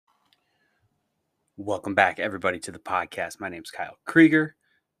Welcome back, everybody, to the podcast. My name's Kyle Krieger.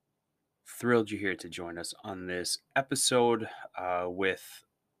 Thrilled you're here to join us on this episode with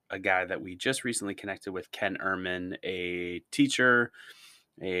a guy that we just recently connected with, Ken Ehrman, a teacher,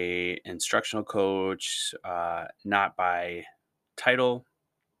 a instructional coach, not by title,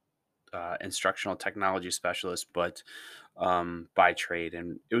 instructional technology specialist, but by trade.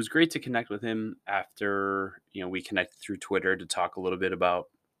 And it was great to connect with him after we connected through Twitter to talk a little bit about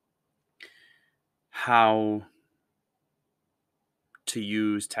how to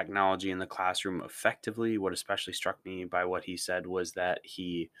use technology in the classroom effectively. What especially struck me by what he said was that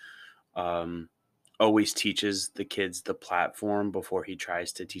he um, always teaches the kids the platform before he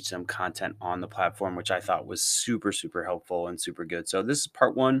tries to teach them content on the platform, which I thought was super, super helpful and super good. So this is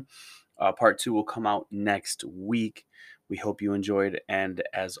part one. Part two will come out next week. We hope you enjoyed. And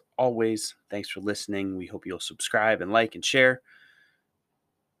as always, thanks for listening. We hope you'll subscribe and like and share.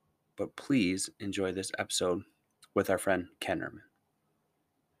 But please enjoy this episode with our friend Ken Ehrman.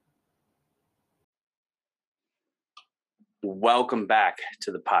 Welcome back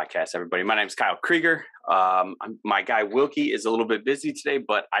to the podcast, everybody. My name is Kyle Krieger. My guy Wilkie is a little bit busy today,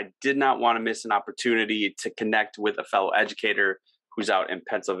 but I did not want to miss an opportunity to connect with a fellow educator who's out in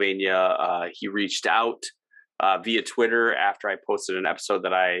Pennsylvania. He reached out via Twitter after I posted an episode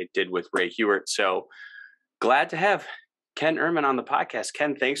that I did with Ray Hewart. So glad to have Ken Ehrman on the podcast.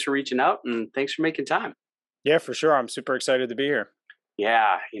 Ken, thanks for reaching out and thanks for making time. Yeah, for sure. I'm super excited to be here.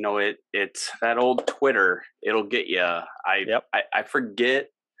 Yeah, it's that old Twitter. It'll get you. I forget.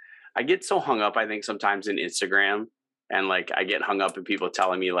 I get so hung up, I think, sometimes in Instagram, and like I get hung up in people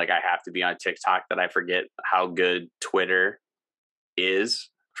telling me like I have to be on TikTok that I forget how good Twitter is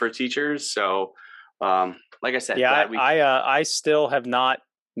for teachers. So, like I said, yeah, I still have not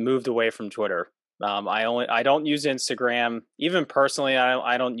moved away from Twitter. I don't use Instagram. Even personally,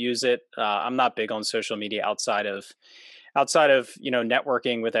 I don't use it. I'm not big on social media outside of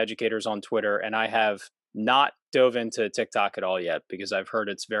networking with educators on Twitter, and I have not dove into TikTok at all yet because I've heard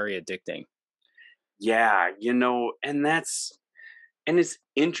it's very addicting. Yeah, and it's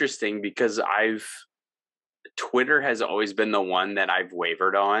interesting because Twitter has always been the one that I've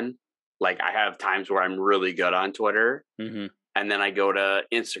wavered on. Like I have times where I'm really good on Twitter, and then I go to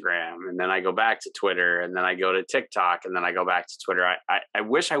Instagram, and then I go back to Twitter, and then I go to TikTok, and then I go back to Twitter. I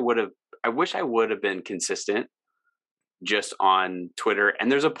wish I would have been consistent just on Twitter. And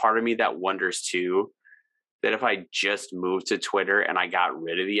there's a part of me that wonders too, that if I just moved to Twitter and I got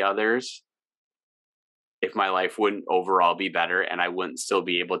rid of the others, if my life wouldn't overall be better and I wouldn't still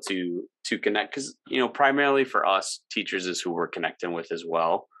be able to connect. Cause primarily for us, teachers is who we're connecting with as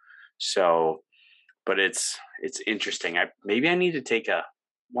well. So, but it's interesting. Maybe I need to take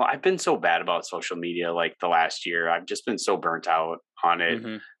I've been so bad about social media like the last year. I've just been so burnt out on it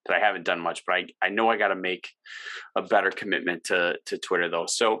that I haven't done much, but I know I got to make a better commitment to Twitter though.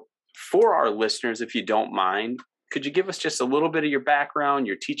 So for our listeners, if you don't mind, could you give us just a little bit of your background,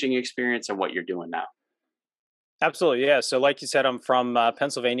 your teaching experience, and what you're doing now? Absolutely. Yeah. So like you said, I'm from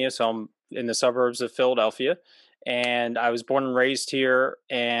Pennsylvania. So I'm in the suburbs of Philadelphia, and I was born and raised here.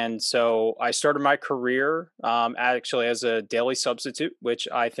 And so I started my career actually as a daily substitute, which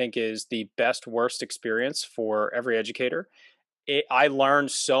I think is the best, worst experience for every educator. I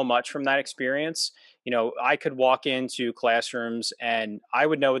learned so much from that experience. I could walk into classrooms and I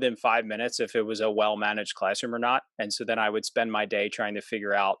would know within 5 minutes if it was a well managed classroom or not. And so then I would spend my day trying to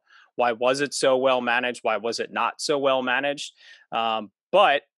figure out, why was it so well managed? Why was it not so well managed?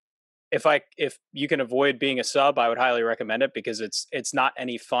 But if you can avoid being a sub, I would highly recommend it because it's not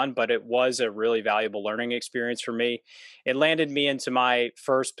any fun, but it was a really valuable learning experience for me. It landed me into my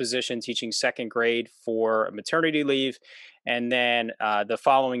first position teaching second grade for maternity leave. And then the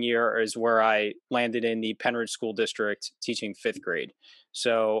following year is where I landed in the Penridge School District teaching fifth grade.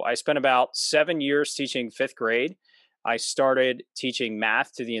 So I spent about 7 years teaching fifth grade. I started teaching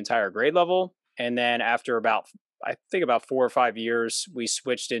math to the entire grade level. And then after about 4 or 5 years, we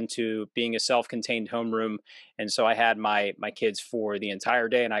switched into being a self-contained homeroom. And so I had my kids for the entire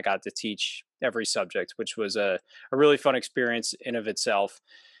day and I got to teach every subject, which was a really fun experience in of itself.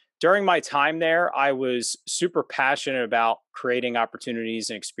 During my time there, I was super passionate about creating opportunities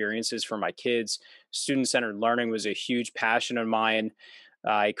and experiences for my kids. Student-centered learning was a huge passion of mine.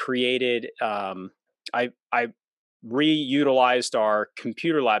 I created, I reutilized our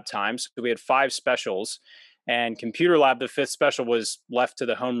computer lab times. So we had 5 specials, and computer lab, the 5th special, was left to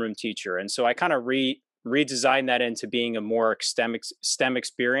the homeroom teacher. And so I kind of redesigned that into being a more STEM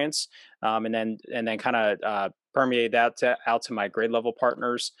experience, and then kind of permeate that out to my grade level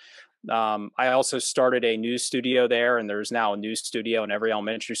partners. I also started a news studio there, and there's now a news studio in every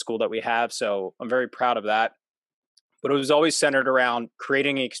elementary school that we have. So I'm very proud of that. But it was always centered around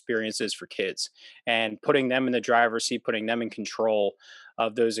creating experiences for kids and putting them in the driver's seat, putting them in control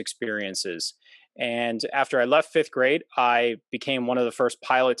of those experiences. And after I left fifth grade, I became one of the first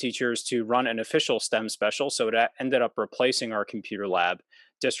pilot teachers to run an official STEM special. So it ended up replacing our computer lab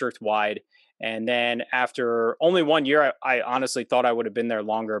district wide. And then after only 1 year, I honestly thought I would have been there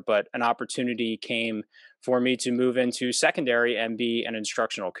longer, but an opportunity came for me to move into secondary and be an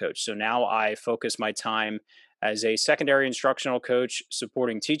instructional coach. So now I focus my time as a secondary instructional coach,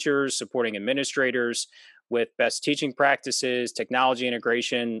 supporting teachers, supporting administrators with best teaching practices, technology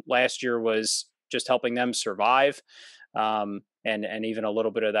integration. Last year was just helping them survive, and even a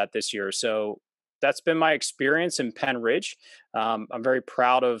little bit of that this year. So that's been my experience in Penn Ridge. I'm very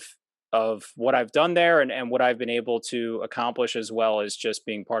proud of what I've done there and what I've been able to accomplish, as well as just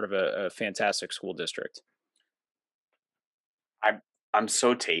being part of a fantastic school district. I'm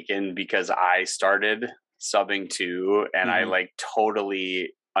so taken because I started subbing too, and I like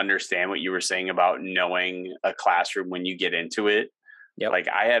totally understand what you were saying about knowing a classroom when you get into it. Yep. Like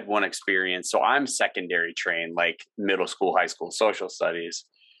I had one experience, so I'm secondary trained, like middle school, high school, social studies,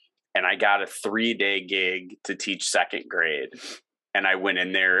 and I got a 3-day gig to teach second grade. And I went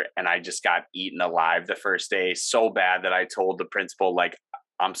in there and I just got eaten alive the first day so bad that I told the principal, like,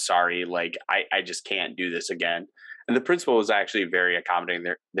 I'm sorry, like I just can't do this again. And the principal was actually very accommodating.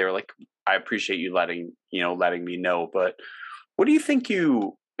 They were like, I appreciate you letting me know. But what do you think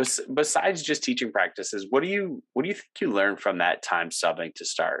besides just teaching practices, what do you think you learned from that time subbing to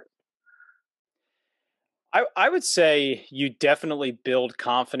start? I would say you definitely build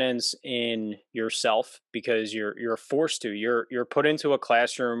confidence in yourself because you're forced to. You're put into a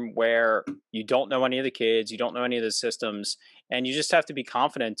classroom where you don't know any of the kids, you don't know any of the systems, and you just have to be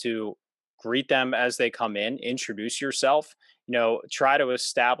confident to greet them as they come in, introduce yourself, try to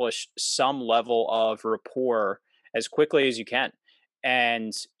establish some level of rapport as quickly as you can.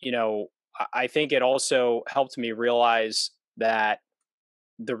 And, I think it also helped me realize that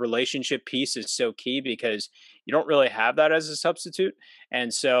the relationship piece is so key because you don't really have that as a substitute.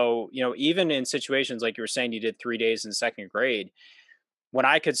 And so, even in situations like you were saying, you did 3 days in second grade, when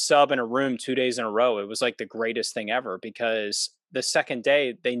I could sub in a room 2 days in a row, it was like the greatest thing ever because the second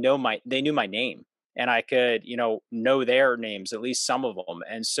day they knew my name and I could, know their names, at least some of them.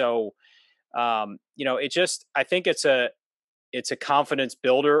 And so, I think it's a confidence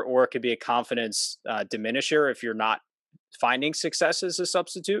builder, or it could be a confidence diminisher if you're not finding success as a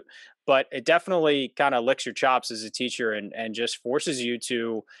substitute. But it definitely kind of licks your chops as a teacher and just forces you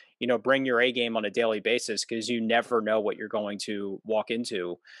to, bring your A game on a daily basis because you never know what you're going to walk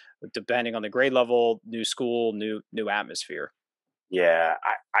into, depending on the grade level, new school, new atmosphere. Yeah,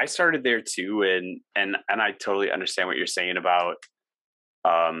 I started there too, and I totally understand what you're saying about.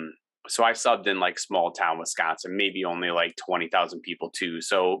 So I subbed in like small town Wisconsin, maybe only like 20,000 people too.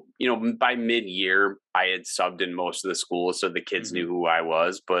 So by mid year, I had subbed in most of the schools, so the kids knew who I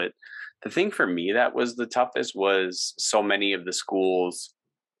was. But the thing for me that was the toughest was so many of the schools.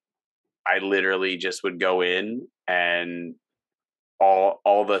 I literally just would go in and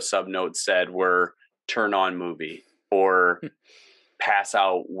all the sub notes said were turn on movie or pass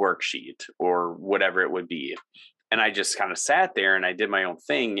out worksheet or whatever it would be. And I just kind of sat there and I did my own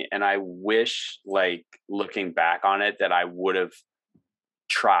thing. And I wish, like, looking back on it, that I would have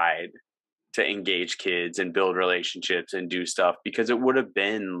tried to engage kids and build relationships and do stuff, because it would have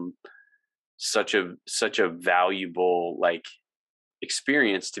been such a valuable, like,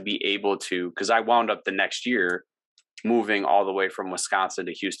 experience to be able to, because I wound up the next year moving all the way from Wisconsin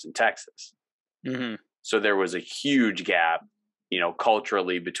to Houston, Texas. So there was a huge gap,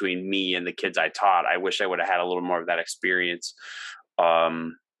 culturally between me and the kids I taught. I wish I would have had a little more of that experience,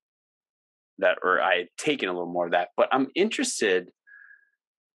 or I had taken a little more of that. But I'm interested,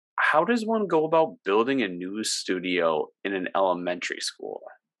 how does one go about building a news studio in an elementary school?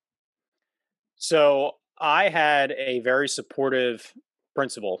 So I had a very supportive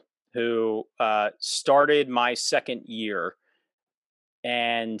principal who started my second year.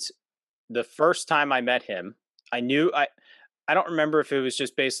 And the first time I met him, I don't remember if it was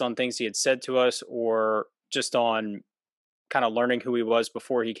just based on things he had said to us or just on kind of learning who he was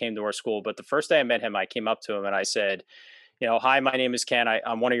before he came to our school. But the first day I met him, I came up to him and I said, hi, my name is Ken.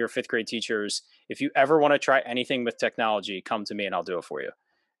 I'm one of your fifth grade teachers. If you ever want to try anything with technology, come to me and I'll do it for you.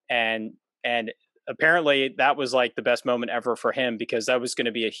 And apparently that was like the best moment ever for him, because that was going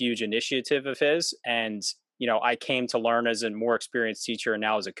to be a huge initiative of his. And, I came to learn as a more experienced teacher and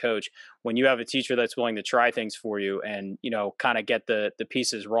now as a coach. When you have a teacher that's willing to try things for you and, kind of get the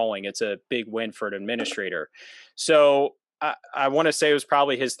pieces rolling, it's a big win for an administrator. So I want to say it was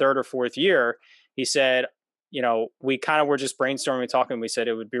probably his third or fourth year. He said, we kind of were just brainstorming, talking. We said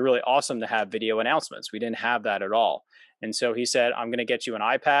it would be really awesome to have video announcements. We didn't have that at all. And so he said, I'm going to get you an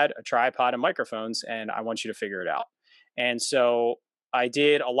iPad, a tripod, and microphones, and I want you to figure it out. And so I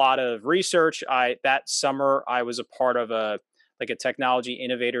did a lot of research. That summer I was a part of a technology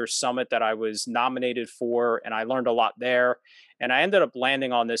innovator summit that I was nominated for, and I learned a lot there. And I ended up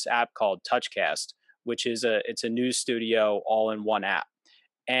landing on this app called TouchCast, which is it's a news studio all in one app.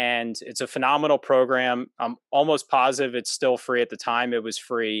 And it's a phenomenal program. I'm almost positive it's still free. At the time it was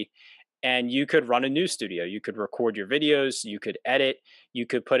free. And you could run a news studio. You could record your videos. You could edit. You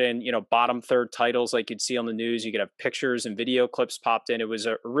could put in, bottom third titles like you'd see on the news. You could have pictures and video clips popped in. It was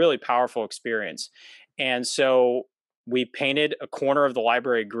a really powerful experience. And so we painted a corner of the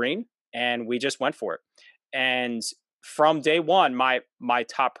library green and we just went for it. And from day one, my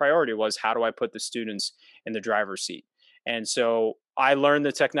top priority was, how do I put the students in the driver's seat? And so I learned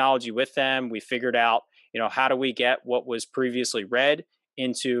the technology with them. We figured out, how do we get what was previously read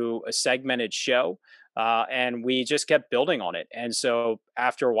into a segmented show, and we just kept building on it. And so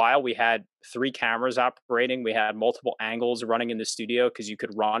after a while, we had 3 cameras operating. We had multiple angles running in the studio because you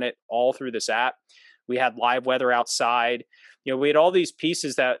could run it all through this app. We had live weather outside. We had all these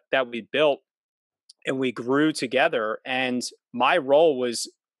pieces that we built, and we grew together. And my role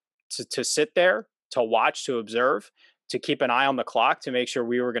was to sit there, to watch, to observe, to keep an eye on the clock, to make sure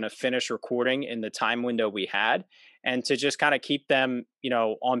we were going to finish recording in the time window we had, and to just kind of keep them,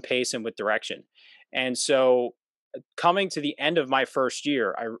 on pace and with direction. And so coming to the end of my first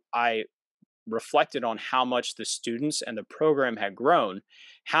year, I reflected on how much the students and the program had grown,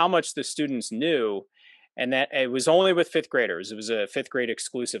 how much the students knew, and that it was only with 5th graders. It was a 5th grade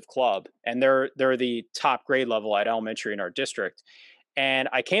exclusive club, and they're the top grade level at elementary in our district. And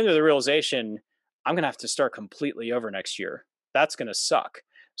I came to the realization, I'm going to have to start completely over next year. That's going to suck.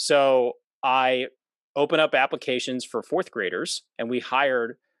 So I opened up applications for 4th graders, and we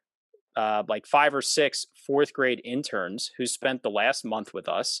hired like 5 or 6 4th grade interns who spent the last month with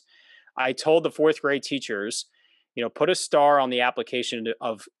us. I told the 4th grade teachers, put a star on the application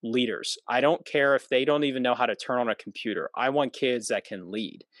of leaders. I don't care if they don't even know how to turn on a computer. I want kids that can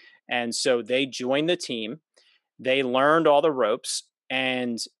lead. And so they joined the team. They learned all the ropes.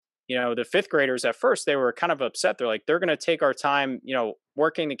 And the 5th graders at first, they were kind of upset. They're like, they're going to take our time,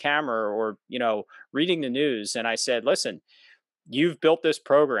 working the camera or, reading the news. And I said, listen, you've built this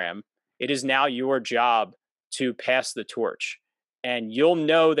program. It is now your job to pass the torch. And you'll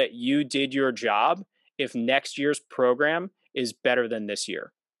know that you did your job if next year's program is better than this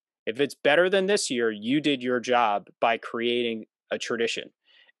year. If it's better than this year, you did your job by creating a tradition.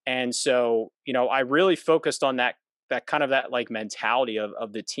 And so, I really focused on that kind of that like mentality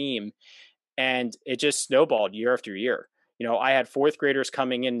of the team, and it just snowballed year after year. I had 4th graders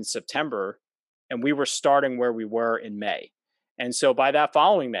coming in September, and we were starting where we were in May. And so by that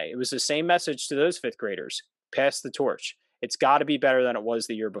following May, it was the same message to those 5th graders: pass the torch. It's got to be better than it was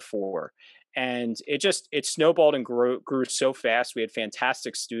the year before. And it snowballed and grew so fast. We had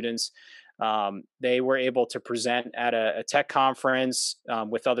fantastic students. They were able to present at a tech conference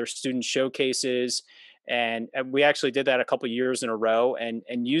with other student showcases. And we actually did that a couple of years in a row. And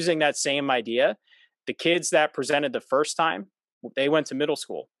using that same idea, the kids that presented the first time, they went to middle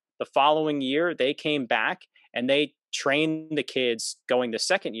school. The following year, they came back and they trained the kids going the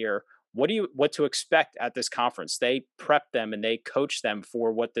second year what to expect at this conference. They prepped them and they coached them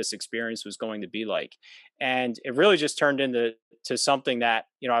for what this experience was going to be like. And it really just turned into something that,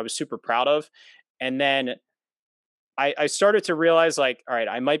 I was super proud of. And then I started to realize, like, all right,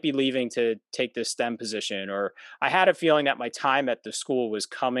 I might be leaving to take this STEM position, or I had a feeling that my time at the school was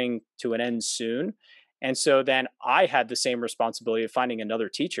coming to an end soon. And so then I had the same responsibility of finding another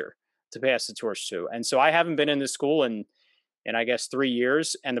teacher to pass the torch to. And so I haven't been in the school in I guess 3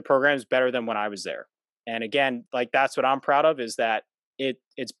 years, and the program is better than when I was there. And again, like, that's what I'm proud of, is that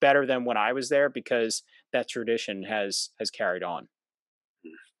it's better than when I was there, because that tradition has carried on.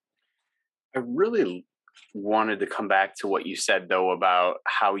 I really wanted to come back to what you said, though, about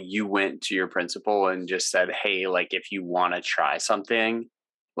how you went to your principal and just said, hey, like, if you want to try something,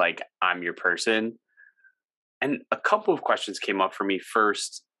 like, I'm your person. And a couple of questions came up for me.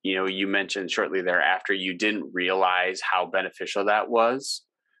 First, you mentioned shortly thereafter you didn't realize how beneficial that was.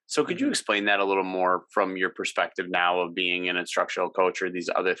 So could you explain that a little more from your perspective now of being an instructional coach or these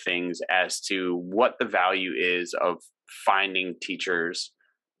other things, as to what the value is of finding teachers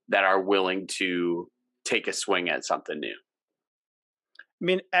that are willing to take a swing at something new? I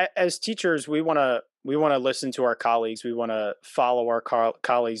mean, as teachers, we want to listen to our colleagues. We want to follow our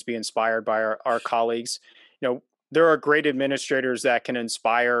colleagues, be inspired by our colleagues. You know, there are great administrators that can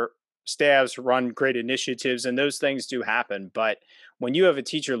inspire staffs, run great initiatives, and those things do happen. But when you have a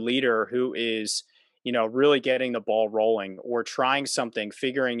teacher leader who is, really getting the ball rolling or trying something,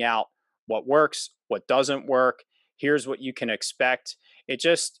 figuring out what works, what doesn't work, here's what you can expect.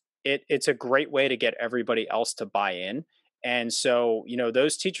 It's a great way to get everybody else to buy in. And so,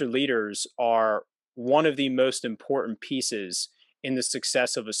 those teacher leaders are one of the most important pieces in the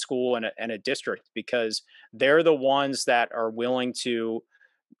success of a school and a district, because they're the ones that are willing to,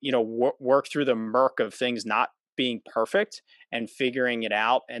 work through the murk of things not being perfect and figuring it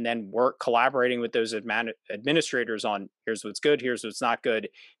out, and then work collaborating with those administrators on, here's what's good, here's what's not good,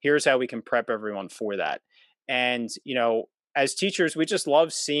 here's how we can prep everyone for that. And as teachers, we just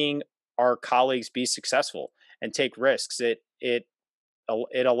love seeing our colleagues be successful and take risks. It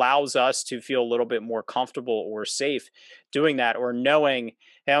allows us to feel a little bit more comfortable or safe doing that, or knowing,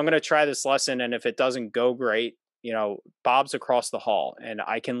 hey, I'm going to try this lesson, and if it doesn't go great, Bob's across the hall and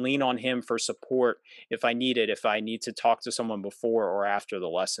I can lean on him for support if I need it, if I need to talk to someone before or after the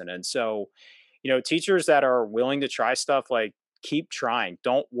lesson. And so, teachers that are willing to try stuff, like, keep trying.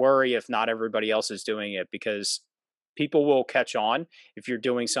 Don't worry if not everybody else is doing it, because people will catch on if you're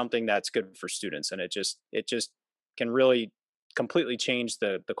doing something that's good for students, and it just can really completely change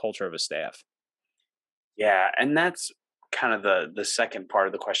the culture of a staff. Yeah, and that's kind of the second part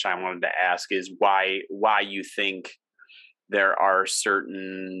of the question I wanted to ask, is why you think there are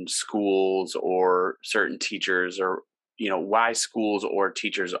certain schools or certain teachers, or why schools or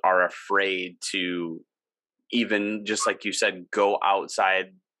teachers are afraid to, even just like you said, go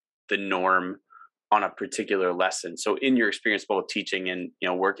outside the norm on a particular lesson. So in your experience both teaching and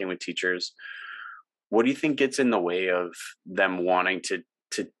working with teachers, what do you think gets in the way of them wanting to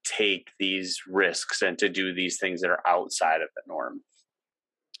take these risks and to do these things that are outside of the norm?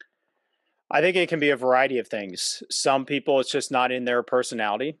 I think it can be a variety of things. Some people, it's just not in their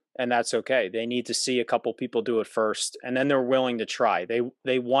personality, and that's okay. They need to see a couple people do it first, and then they're willing to try.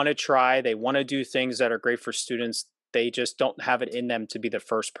 They want to try. They want to do things that are great for students. They just don't have it in them to be the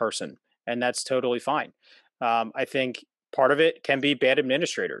first person, and that's totally fine. I think part of it can be bad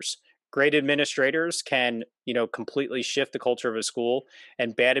administrators. Great administrators can, completely shift the culture of a school,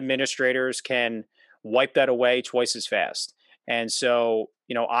 and bad administrators can wipe that away twice as fast. And so,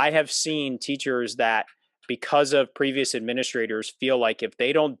 I have seen teachers that, because of previous administrators, feel like if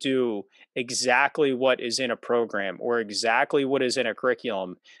they don't do exactly what is in a program or exactly what is in a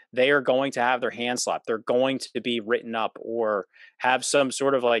curriculum, they are going to have their hands slapped. They're going to be written up or have some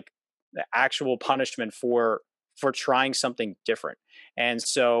sort of, like, actual punishment for trying something different. And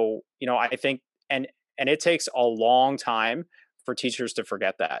so, I think, and it takes a long time for teachers to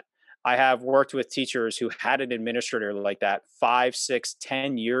forget that. I have worked with teachers who had an administrator like that 5, 6,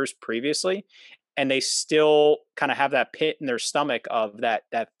 10 years previously, and they still kind of have that pit in their stomach of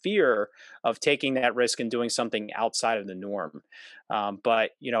that fear of taking that risk and doing something outside of the norm.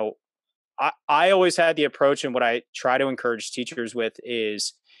 But I always had the approach, and what I try to encourage teachers with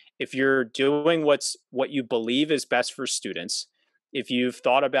is, if you're doing what you believe is best for students, if you've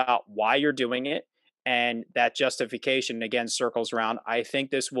thought about why you're doing it, and that justification again circles around, I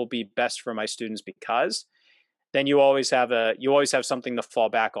think this will be best for my students because, then you always have something to fall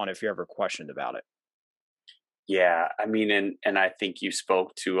back on if you're ever questioned about it. Yeah, I mean, and I think you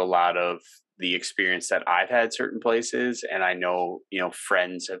spoke to a lot of the experience that I've had certain places, and I know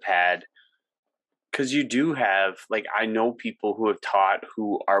friends have had, because you do have, like, I know people who have taught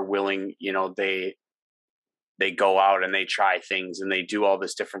who are willing, they go out and they try things and they do all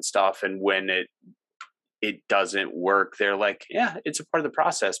this different stuff, and when it doesn't work, they're like, yeah, it's a part of the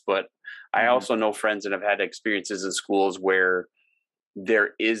process. But I Hmm. also know friends that have had experiences in schools where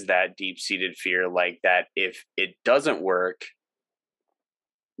there is that deep seated fear, like, that if it doesn't work,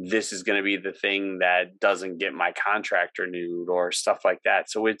 this is going to be the thing that doesn't get my contract renewed or stuff like that.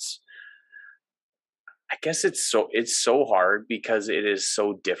 So I guess it's so hard because it is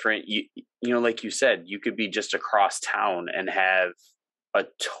so different. Like you said, you could be just across town and have a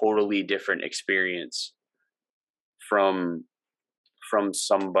totally different experience from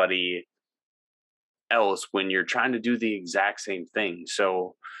somebody else when you're trying to do the exact same thing.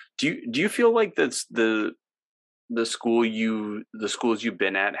 So do you feel like that's the schools you've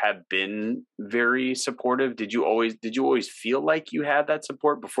been at have been very supportive? Did you always feel like you had that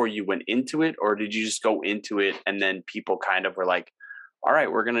support before you went into it, or did you just go into it and then people kind of were like, all right,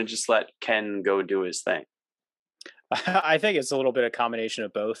 we're going to just let Ken go do his thing? I think it's a little bit of combination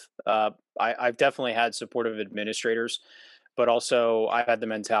of both. I've definitely had supportive administrators, but also I've had the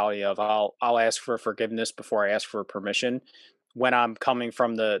mentality of I'll ask for forgiveness before I ask for permission when I'm coming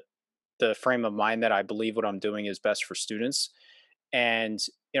from the frame of mind that I believe what I'm doing is best for students. And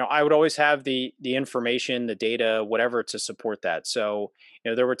I would always have the information, the data, whatever to support that. So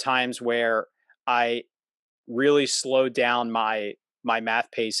there were times where I really slowed down my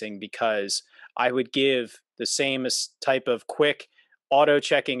math pacing because I would give the same type of quick auto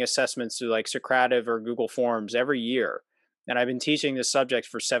checking assessments through like Socrative or Google Forms every year. And I've been teaching this subject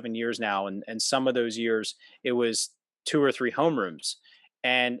for 7 years now, and some of those years it was 2 or 3 homerooms.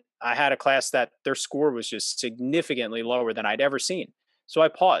 And I had a class that their score was just significantly lower than I'd ever seen. So I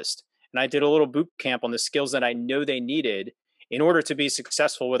paused and I did a little boot camp on the skills that I know they needed in order to be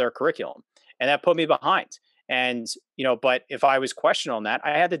successful with our curriculum. And that put me behind. And but if I was questioned on that,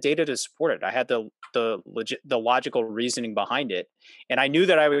 I had the data to support it. I had the logical reasoning behind it, and I knew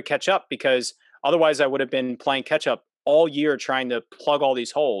that I would catch up because otherwise I would have been playing catch up all year trying to plug all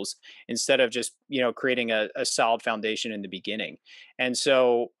these holes instead of just creating a solid foundation in the beginning. And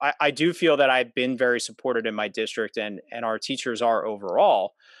so I do feel that I've been very supported in my district, and our teachers are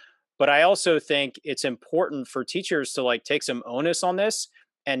overall. But I also think it's important for teachers to like take some onus on this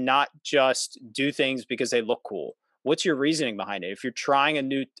and not just do things because they look cool. What's your reasoning behind it? If you're trying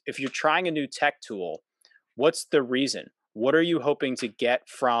a new tech tool, what's the reason? What are you hoping to get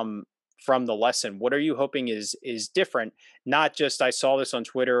from the lesson? What are you hoping is different? Not just I saw this on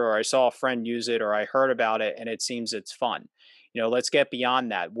Twitter or I saw a friend use it or I heard about it and it seems it's fun. Let's get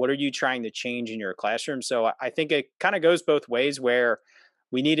beyond that. What are you trying to change in your classroom? So I think it kind of goes both ways where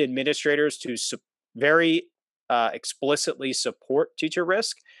we need administrators to very explicitly support teacher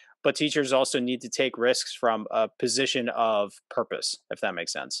risk, but teachers also need to take risks from a position of purpose, if that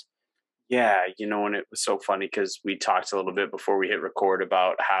makes sense. Yeah, and it was so funny because we talked a little bit before we hit record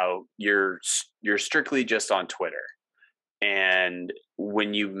about how you're strictly just on Twitter. And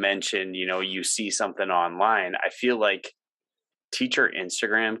when you mentioned, you see something online, I feel like teacher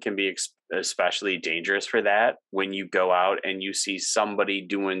Instagram can be especially dangerous for that when you go out and you see somebody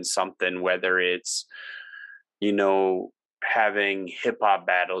doing something, whether it's, having hip hop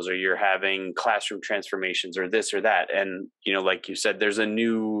battles or you're having classroom transformations or this or that. And, like you said, there's a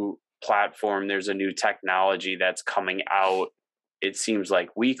new platform, there's a new technology that's coming out, it seems like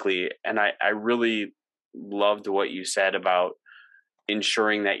weekly. And I really loved what you said about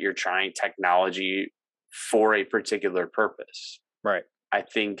ensuring that you're trying technology for a particular purpose. Right. I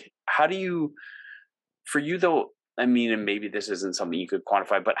think, how do you, for you though, I mean, and maybe this isn't something you could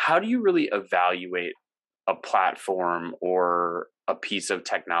quantify, but how do you really evaluate a platform or a piece of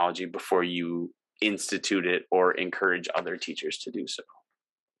technology before you institute it or encourage other teachers to do so?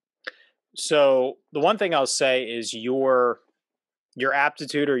 So the one thing I'll say is your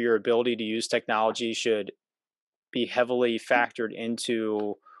aptitude or your ability to use technology should be heavily factored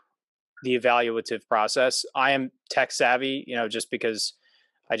into the evaluative process. I am tech savvy, just because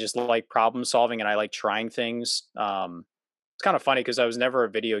I just like problem solving and I like trying things. It's kind of funny because I was never a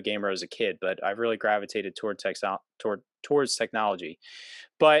video gamer as a kid, but I've really gravitated towards technology.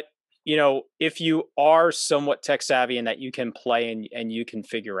 But if you are somewhat tech savvy and that you can play and you can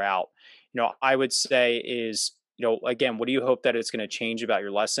figure out, I would say is, again, what do you hope that it's going to change about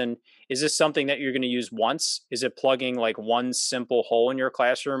your lesson? Is this something that you're going to use once? Is it plugging like one simple hole in your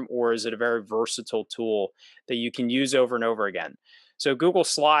classroom, or is it a very versatile tool that you can use over and over again? So Google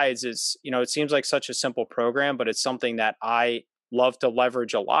Slides is, it seems like such a simple program, but it's something that I love to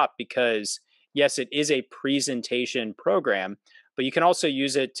leverage a lot because yes, it is a presentation program, but you can also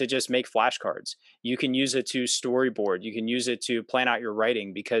use it to just make flashcards. You can use it to storyboard. You can use it to plan out your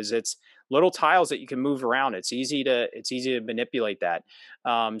writing because it's little tiles that you can move around. It's easy to manipulate that.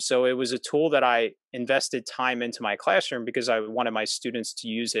 So it was a tool that I invested time into my classroom because I wanted my students to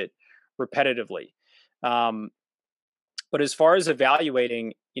use it repetitively. Um, but as far as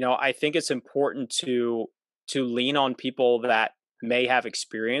evaluating, I think it's important to lean on people that may have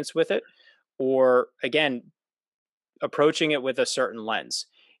experience with it, or again, approaching it with a certain lens.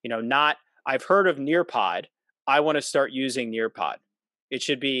 Not I've heard of Nearpod. I want to start using Nearpod. It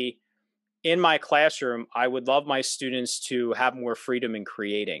should be in my classroom. I would love my students to have more freedom in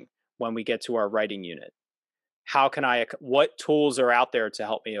creating when we get to our writing unit. What tools are out there to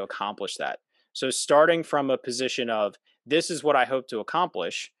help me accomplish that? So starting from a position of this is what I hope to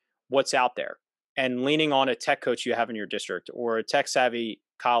accomplish, what's out there, and leaning on a tech coach you have in your district or a tech savvy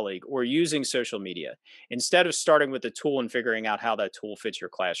colleague or using social media instead of starting with the tool and figuring out how that tool fits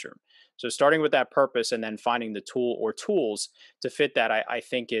your classroom. So starting with that purpose and then finding the tool or tools to fit that, I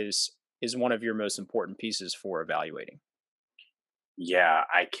think is is one of your most important pieces for evaluating. Yeah,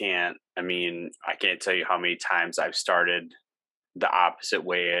 I can't tell you how many times I've started the opposite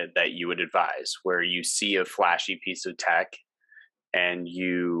way that you would advise, where you see a flashy piece of tech and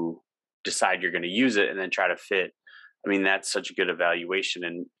you decide you're going to use it and then try to fit. I mean, that's such a good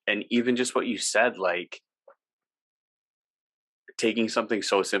evaluation. And even just what you said, like taking something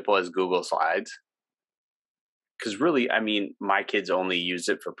so simple as Google Slides, because really, I mean, my kids only use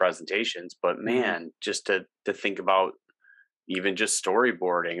it for presentations, but Mhm. man, just to think about even just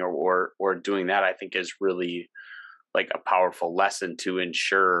storyboarding or doing that, I think is really like a powerful lesson to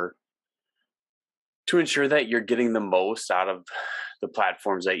ensure that you're getting the most out of the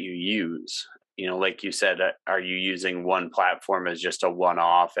platforms that you use. You know, like you said, are you using one platform as just a one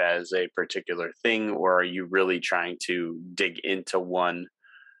off as a particular thing, or are you really trying to dig into one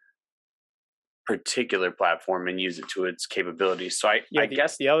particular platform and use it to its capabilities? So Yeah, I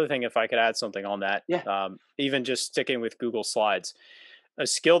guess, the other thing, if I could add something on that, yeah, even just sticking with Google Slides, a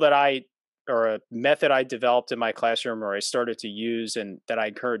skill that I or a method I developed in my classroom or I started to use and that I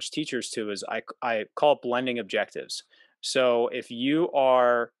encourage teachers to is I call it blending objectives. So if you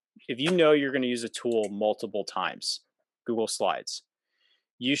know you're going to use a tool multiple times, Google Slides,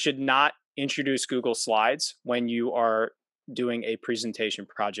 you should not introduce Google Slides when you are doing a presentation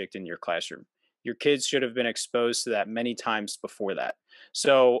project in your classroom. Your kids should have been exposed to that many times before that.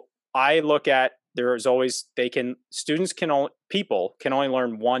 So I look at there's always they can students can only people can only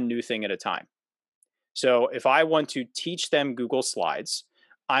learn one new thing at a time. So if I want to teach them Google Slides,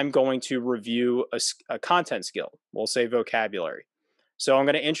 I'm going to review a content skill. We'll say vocabulary. So I'm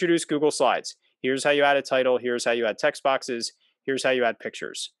going to introduce Google Slides. Here's how you add a title. Here's how you add text boxes. Here's how you add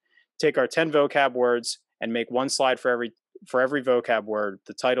pictures. Take our 10 vocab words and make one slide for every vocab word.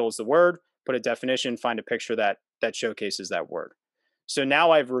 The title is the word. Put a definition. Find a picture that showcases that word. So now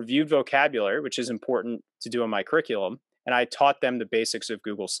I've reviewed vocabulary, which is important to do in my curriculum, and I taught them the basics of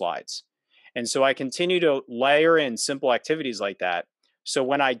Google Slides. And so I continue to layer in simple activities like that. So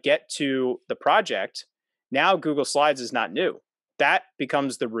when I get to the project, now Google Slides is not new. That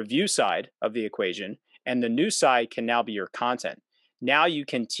becomes the review side of the equation. And the new side can now be your content. Now you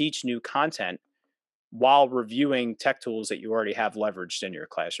can teach new content while reviewing tech tools that you already have leveraged in your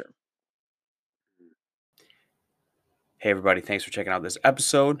classroom. Hey, everybody. Thanks for checking out this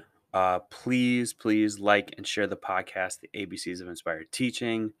episode. Please like and share the podcast, The ABCs of Inspired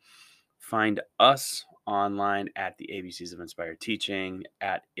Teaching. Find us online at the ABCs of Inspired Teaching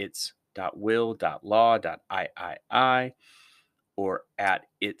at its.will.law.iii or at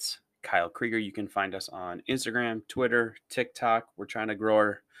its Kyle Krieger. You can find us on Instagram, Twitter, TikTok. We're trying to grow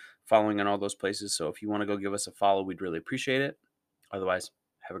our following on all those places. So if you want to go give us a follow, we'd really appreciate it. Otherwise,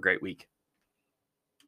 have a great week.